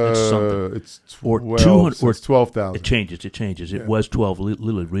 It's something. It's or 200 or 12,000. It changes. It was 12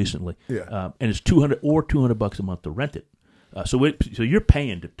 literally recently. Yeah. And it's $200 a month to rent it. So you're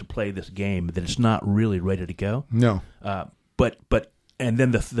paying to play this game that it's not really ready to go. No. But and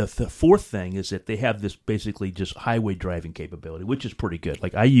then the fourth thing is that they have this basically just highway driving capability, which is pretty good.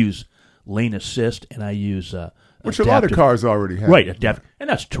 Like I use lane assist and I use which a lot of cars already have. Right, adaptive, and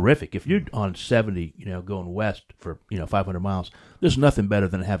that's terrific. If you're on 70, going west for 500 miles, there's nothing better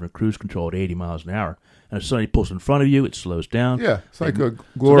than having cruise control at 80 miles an hour. And if somebody pulls in front of you, it slows down. Yeah, it's like a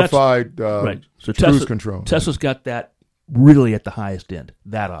glorified cruise control. Tesla's got that really at the highest end,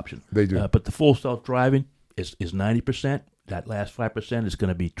 that option. They do. But the full self-driving is 90%. That last 5% is going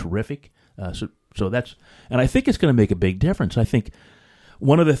to be terrific. So that's, and I think it's going to make a big difference. I think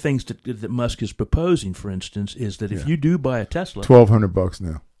one of the things that Musk is proposing, for instance, is that if you do buy a Tesla, $1,200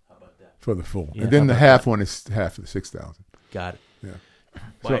 now. How about that? For the full, Yeah, and then the half one is half of the 6,000. Got it. Yeah.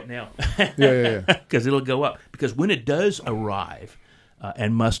 Buy it now. Yeah. Because it'll go up. Because when it does arrive,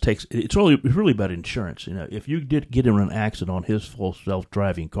 and Musk takes it's really about insurance. If you did get in an accident on his full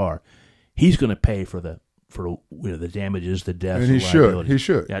self-driving car, he's going to pay for the damages, the deaths, and he should. He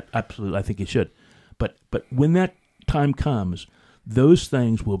should. Yeah, absolutely. I think he should. But when that time comes, those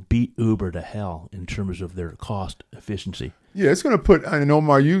things will beat Uber to hell in terms of their cost efficiency. Yeah, it's going to put. And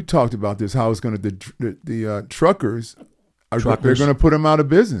Omar, you talked about this. How it's going to the truckers. They're going to put them out of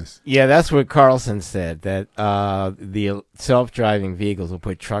business. Yeah, that's what Carlson said, that the self-driving vehicles will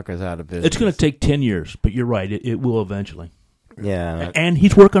put truckers out of business. It's going to take 10 years, but you're right. It will eventually. Yeah. And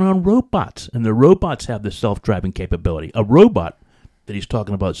he's working on robots, and the robots have the self-driving capability. A robot that he's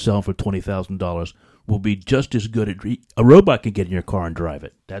talking about selling for $20,000 will be just as good at a robot can get in your car and drive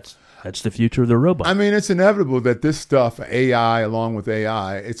it. That's the future of the robot. I mean, it's inevitable that this stuff, AI, along with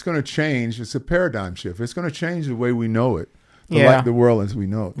AI, it's going to change. It's a paradigm shift. It's going to change the way we know it. The world as we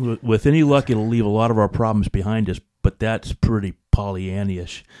know it. With any luck, it'll leave a lot of our problems behind us, but that's pretty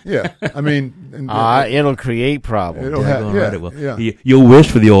Pollyanna-ish. Yeah, I mean... it'll create problems. You'll wish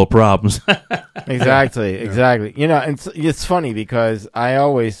for the old problems. Exactly. And it's funny because I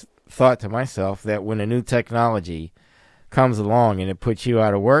always thought to myself that when a new technology comes along and it puts you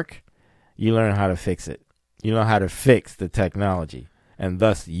out of work, you learn how to fix it. You know how to fix the technology. And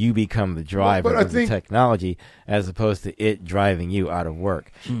thus, you become the driver of the technology as opposed to it driving you out of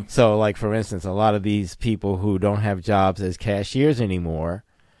work. So, like, for instance, a lot of these people who don't have jobs as cashiers anymore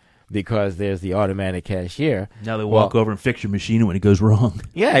because there's the automatic cashier. Now they walk over and fix your machine when it goes wrong.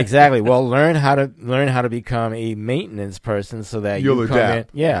 Yeah, exactly. Well, learn how to become a maintenance person so that you'll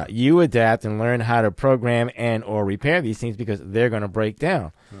adapt. You adapt and learn how to program and or repair these things because they're going to break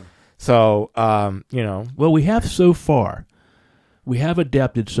down. So, Well, we have so far. We have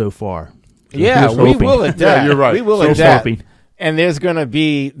adapted so far. So yeah, we will adapt. Yeah, you're right. We will so adapt. Hoping. And there's gonna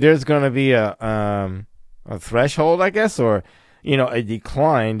be a threshold, I guess, or a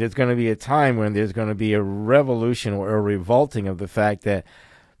decline. There's gonna be a time when there's gonna be a revolution or a revolting of the fact that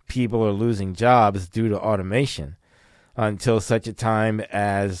people are losing jobs due to automation, until such a time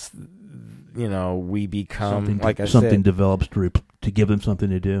as we become, something develops to give them something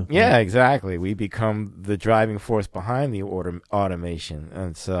to do. Yeah, exactly. We become the driving force behind the automation,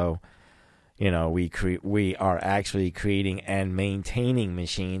 and so we are actually creating and maintaining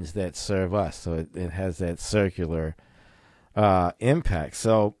machines that serve us. So it has that circular impact.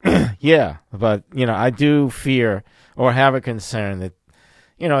 So yeah, but I do fear or have a concern that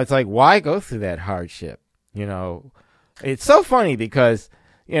it's like, why go through that hardship? It's so funny because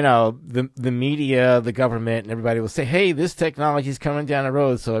the media, the government, and everybody will say, hey, this technology is coming down the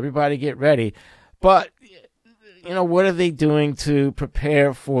road, so everybody get ready. But, what are they doing to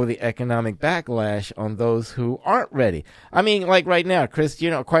prepare for the economic backlash on those who aren't ready? I mean, like right now, Chris,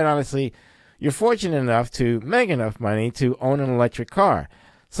 quite honestly, you're fortunate enough to make enough money to own an electric car.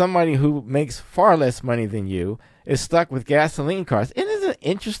 Somebody who makes far less money than you is stuck with gasoline cars. Isn't it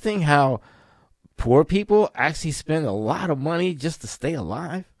interesting how poor people actually spend a lot of money just to stay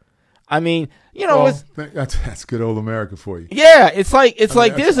alive? I mean, that's good old America for you. Yeah, it's like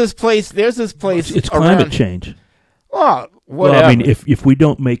there's this place. It's climate change. Well, whatever. Well, I mean, if we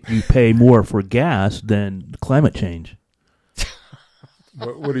don't make you pay more for gas, then climate change.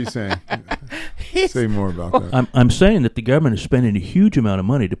 What are you saying? Say more about that. I'm saying that the government is spending a huge amount of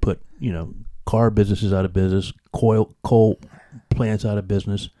money to put car businesses out of business, coal plants out of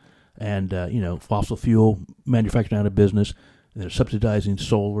business, and fossil fuel manufacturing out of business. They're subsidizing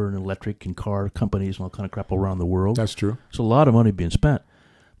solar and electric and car companies and all kind of crap around the world. That's true. It's a lot of money being spent.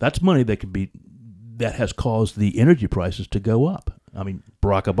 That's money that has caused the energy prices to go up. I mean,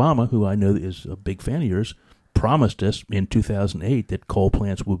 Barack Obama, who I know is a big fan of yours, promised us in 2008 that coal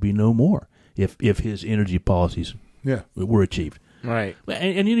plants would be no more if his energy policies were achieved. Right.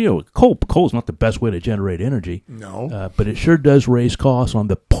 And coal's not the best way to generate energy. No. But it sure does raise costs on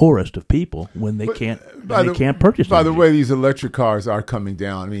the poorest of people when they can't purchase By energy. the way, these electric cars are coming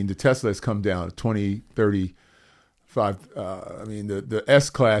down. I mean, the Tesla has come down 20, 30, the S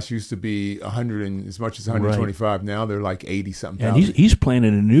class used to be 100 and as much as 125. Right. Now they're like 80 something. And he's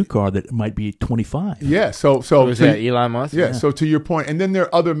planning a new car that might be 25. Yeah. So was that Elon Musk? Yeah. So to your point, and then there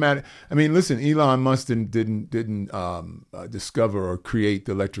are other listen, Elon Musk didn't discover or create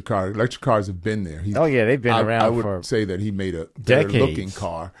the electric car. Electric cars have been there. They've been around. I would for say that he made a decades. better looking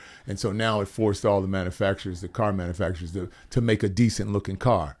car, and so now it forced all the car manufacturers, to make a decent looking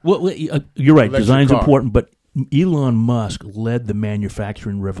car. Well, you're right. Electric Design's car. important, but Elon Musk led the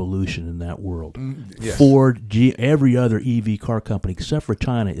manufacturing revolution in that world. Yes. Ford, every other EV car company except for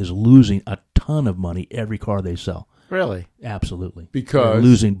China is losing a ton of money every car they sell. Really? Absolutely. Because they're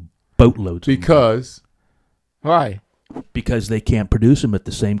losing boatloads. Because why? Because they can't produce them at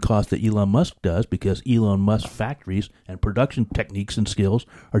the same cost that Elon Musk does, because Elon Musk factories and production techniques and skills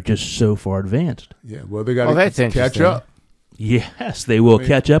are just so far advanced. Yeah, well, they got to catch up. Yes, they will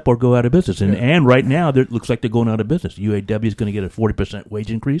catch up or go out of business. And right now, it looks like they're going out of business. UAW is going to get a 40% wage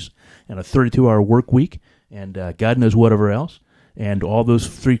increase and a 32-hour work week and God knows whatever else. And all those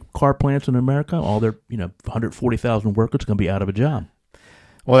 3 car plants in America, all their 140,000 workers are going to be out of a job.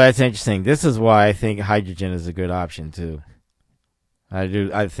 Well, that's interesting. This is why I think hydrogen is a good option, too.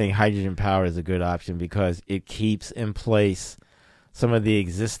 I think hydrogen power is a good option because it keeps in place some of the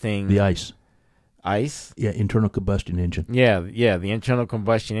existing... The ICE? Yeah, internal combustion engine. Yeah, the internal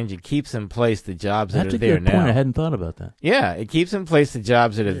combustion engine keps in place the jobs that are there now. That's a good point. I hadn't thought about that. Yeah, it keeps in place the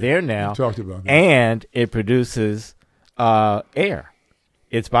jobs that are there now. We talked about that. And it produces air.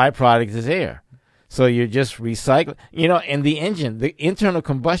 Its byproduct is air. So you're just recycling. And the engine, the internal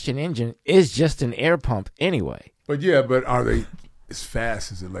combustion engine, is just an air pump anyway. But are they as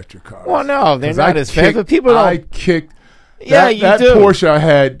fast as electric cars? Well, no, they're not as fast. But people don't. I kicked. Yeah, that do. Porsche I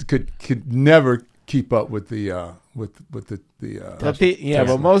had could never keep up with the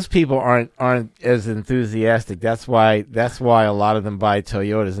but most people aren't as enthusiastic. That's why a lot of them buy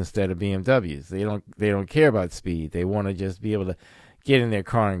Toyotas instead of BMWs. They don't care about speed. They want to just be able to get in their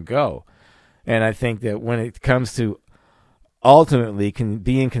car and go. And I think that when it comes to ultimately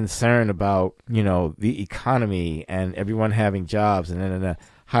being concerned about the economy and everyone having jobs and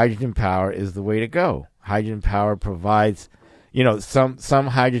hydrogen power is the way to go. Hydrogen power provides. Some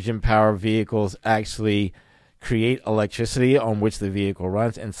hydrogen power vehicles actually create electricity on which the vehicle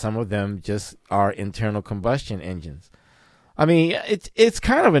runs, and some of them just are internal combustion engines. I mean, it's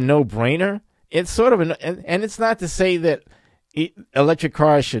kind of a no-brainer. It's sort of and it's not to say that electric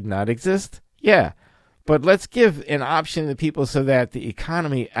cars should not exist. Yeah, but let's give an option to people so that the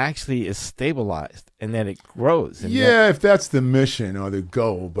economy actually is stabilized and that it grows. And if that's the mission or the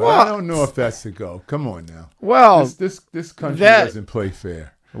goal, but I don't know if that's the goal. Come on now. Well, this country doesn't play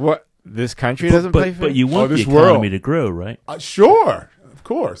fair. What this country doesn't play fair? But you want the economy to grow, right? Sure, of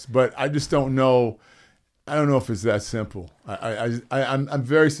course. But I just don't know. I don't know if it's that simple. I'm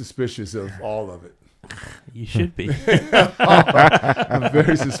very suspicious of all of it. You should be. I'm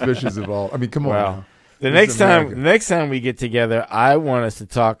very suspicious of all. I mean, come on. Now. The next time we get together, I want us to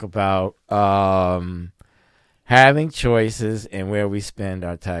talk about having choices and where we spend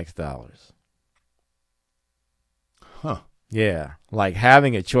our tax dollars. Huh. Yeah, like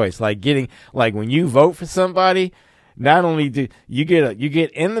having a choice, like when you vote for somebody, not only do you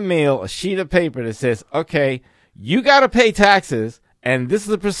get in the mail a sheet of paper that says, okay, you got to pay taxes, and this is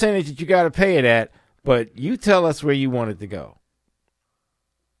the percentage that you got to pay it at, but you tell us where you want it to go.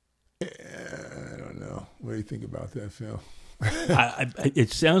 I don't know. What do you think about that, Phil?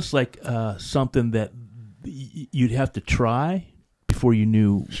 It sounds like something that you'd have to try before you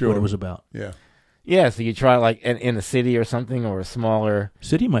knew what it was about. Yeah. Yeah, so you try like in a city or something, or a smaller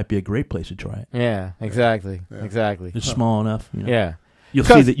city might be a great place to try it. Yeah, exactly, Yeah. exactly. It's small enough. You know? Yeah, you'll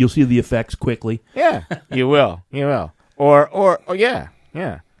see the effects quickly. Yeah, you will, or yeah.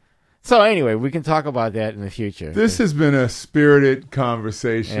 So anyway, we can talk about that in the future. This has been a spirited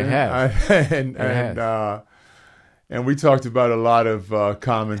conversation. It has. And we talked about a lot of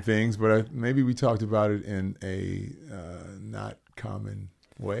common things, but maybe we talked about it in a not common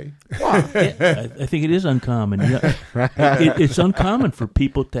way. Well, I think it is uncommon. Yeah. It's uncommon for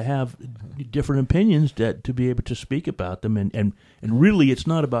people to have different opinions to be able to speak about them, and really, it's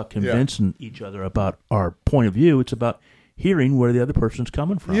not about convincing each other about our point of view. It's about hearing where the other person's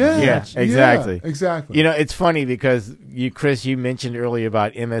coming from. Yeah, exactly. Yeah, exactly. It's funny because Chris, you mentioned earlier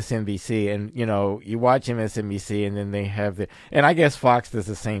about MSNBC, and you watch MSNBC, and then they have and I guess Fox does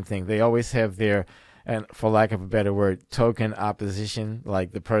the same thing. They always have their, and for lack of a better word, token opposition,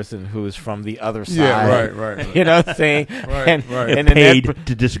 like the person who's from the other side. Yeah, right. You know what I'm saying? Right. And paid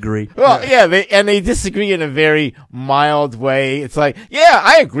to disagree. Well, they disagree in a very mild way. It's like,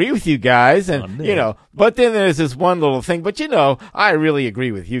 I agree with you guys, and but then there's this one little thing. But I really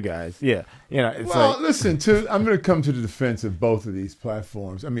agree with you guys. Yeah, it's listen. I'm going to come to the defense of both of these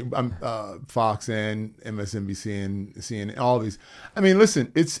platforms. I mean, I'm Fox and MSNBC and CNN, all these. I mean,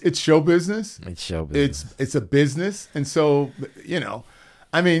 listen, it's show business. It's show business. It's a business, and so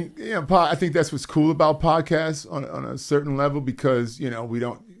I mean, I think that's what's cool about podcasts on a certain level, because you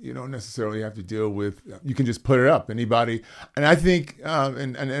don't necessarily have to deal with. You can just put it up. Anybody, and I think,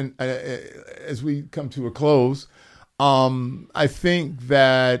 and as we come to a close, I think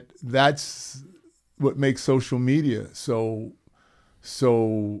that's what makes social media so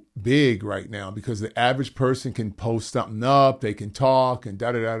big right now, because the average person can post something up, they can talk, and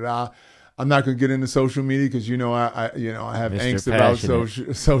da. I'm not going to get into social media because I have Mr. angst Passionate.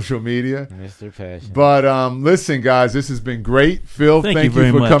 about social media. Mr. Passion. But listen, guys, this has been great. Phil, thank you very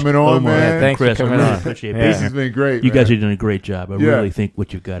for much. coming on, Omar, man. Thanks Chris, for coming I really on. appreciate it. Yeah. This has been great. You man. guys are doing a great job. I really think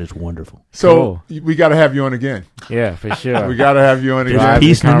what you've got is wonderful. So we got to have you on again. Yeah, for sure. We got to have you on There's again. a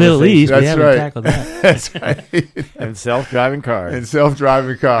peace in the Middle East. We That's haven't right. tackled that. That's right. And self-driving cars. And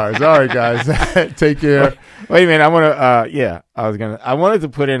self-driving cars. All right, guys. Take care. Wait a minute. I want to. I wanted to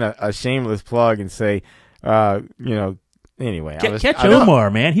put in a shameless plug and say, anyway. Catch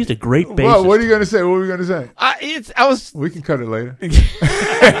Omar, man. He's a great bassist. Well, what are you going to say? What were you going to say? We can cut it later.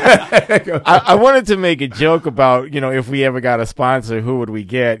 I wanted to make a joke about, if we ever got a sponsor, who would we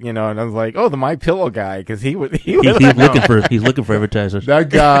get? And I was like, the My Pillow guy, because he would. He's looking for advertisers. That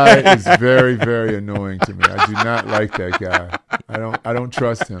guy is very, very annoying to me. I do not like that guy. I don't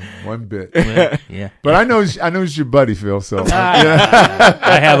trust him one bit. Well, yeah. But I know he's your buddy, Phil. So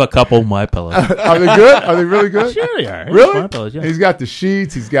I have a couple My Pillows. Are they good? Are they really good? Sure they are. Really? My Pillows, yeah. He's got the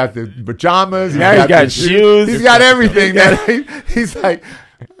sheets. He's got the pajamas. Now he's got shoes. He's got everything. He's like,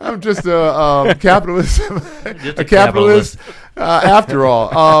 I'm just a capitalist. A capitalist. After all.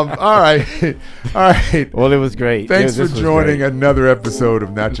 All right. Well, it was great. Thanks for This was joining great. another episode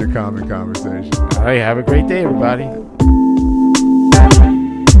of Not Your Common Conversation. All right, have a great day, everybody.